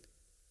unclean.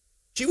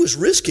 She was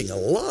risking a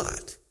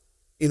lot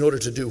in order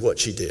to do what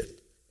she did.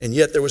 And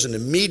yet there was an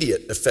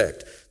immediate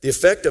effect. The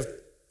effect of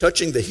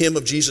touching the hem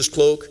of Jesus'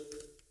 cloak,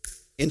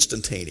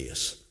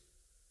 instantaneous.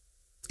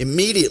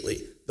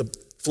 Immediately, the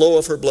flow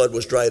of her blood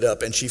was dried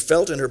up, and she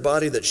felt in her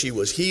body that she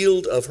was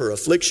healed of her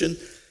affliction.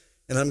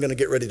 And I'm going to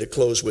get ready to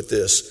close with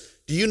this.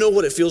 Do you know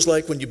what it feels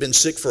like when you've been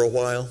sick for a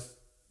while?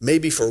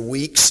 Maybe for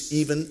weeks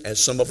even,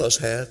 as some of us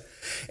have.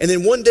 And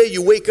then one day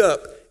you wake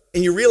up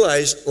and you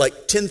realize, like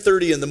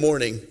 10:30 in the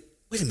morning,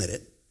 wait a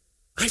minute,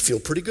 I feel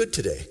pretty good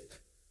today.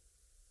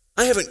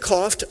 I haven't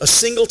coughed a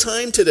single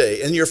time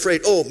today. And you're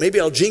afraid, oh, maybe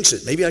I'll jinx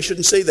it. Maybe I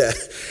shouldn't say that.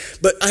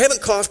 But I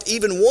haven't coughed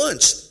even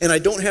once. And I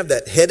don't have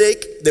that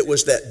headache that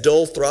was that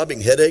dull,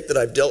 throbbing headache that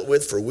I've dealt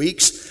with for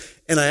weeks.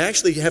 And I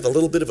actually have a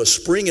little bit of a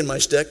spring in my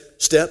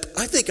step.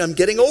 I think I'm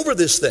getting over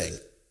this thing.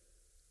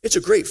 It's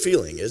a great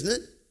feeling, isn't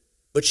it?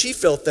 But she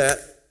felt that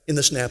in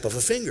the snap of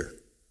a finger.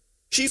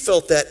 She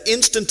felt that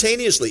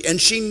instantaneously,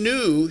 and she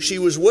knew she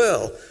was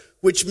well,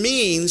 which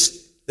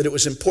means that it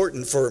was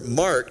important for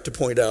Mark to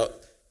point out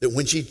that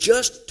when she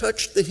just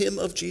touched the hem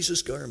of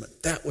Jesus'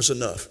 garment, that was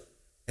enough,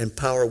 and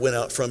power went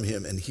out from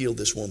him and healed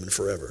this woman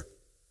forever.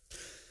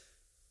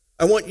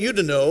 I want you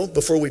to know,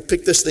 before we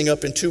pick this thing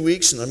up in 2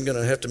 weeks, and I'm going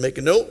to have to make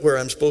a note where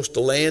I'm supposed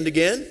to land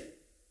again,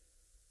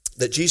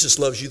 that Jesus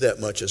loves you that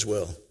much as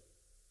well.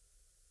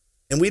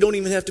 And we don't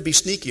even have to be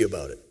sneaky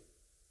about it.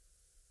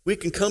 We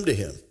can come to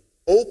him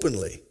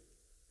openly,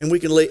 and we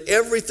can lay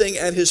everything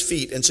at his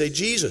feet and say,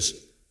 Jesus,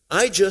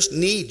 I just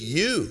need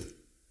you.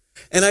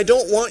 And I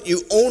don't want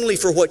you only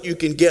for what you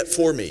can get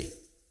for me.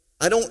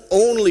 I don't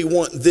only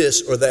want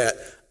this or that.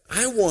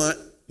 I want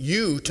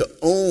you to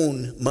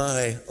own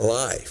my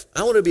life.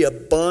 I want to be a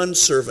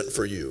bondservant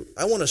for you.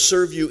 I want to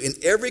serve you in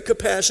every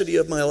capacity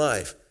of my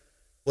life.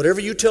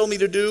 Whatever you tell me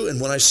to do, and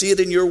when I see it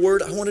in your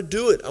word, I want to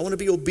do it. I want to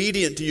be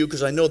obedient to you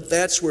because I know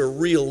that's where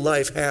real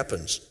life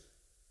happens.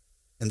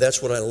 And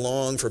that's what I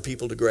long for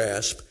people to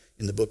grasp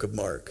in the book of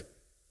Mark,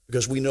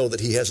 because we know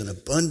that he has an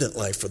abundant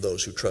life for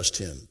those who trust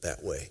him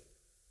that way.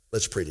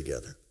 Let's pray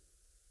together.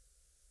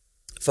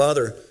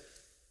 Father,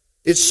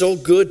 it's so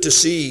good to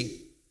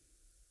see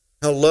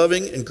how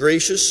loving and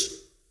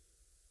gracious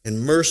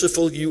and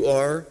merciful you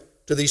are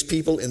to these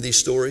people in these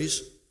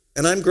stories.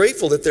 And I'm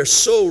grateful that they're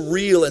so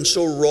real and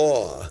so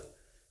raw,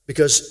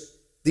 because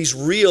these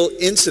real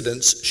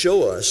incidents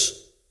show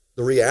us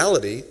the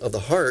reality of the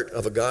heart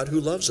of a God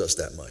who loves us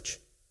that much.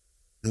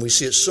 And we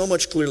see it so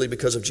much clearly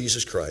because of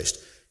Jesus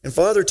Christ. And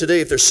Father, today,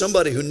 if there's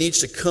somebody who needs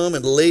to come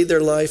and lay their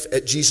life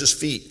at Jesus'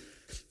 feet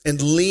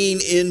and lean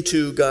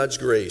into God's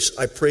grace,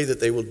 I pray that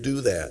they will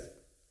do that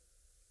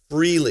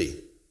freely,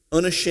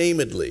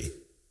 unashamedly.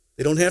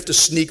 They don't have to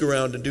sneak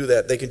around and do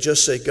that. They can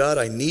just say, God,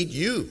 I need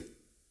you.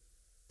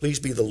 Please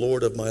be the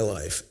Lord of my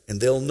life. And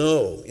they'll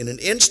know in an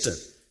instant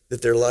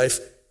that their life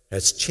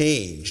has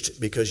changed,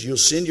 because you'll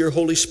send your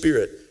Holy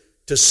Spirit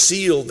to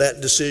seal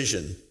that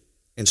decision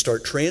and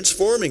start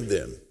transforming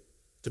them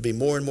to be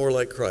more and more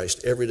like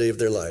Christ every day of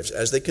their lives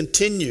as they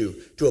continue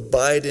to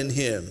abide in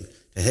him,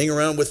 to hang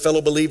around with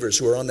fellow believers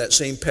who are on that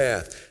same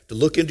path, to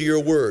look into your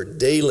word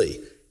daily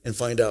and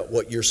find out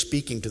what you're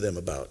speaking to them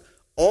about.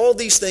 All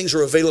these things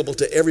are available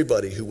to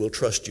everybody who will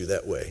trust you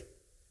that way.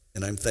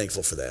 And I'm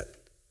thankful for that.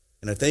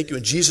 And I thank you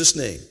in Jesus'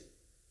 name.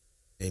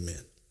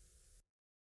 Amen.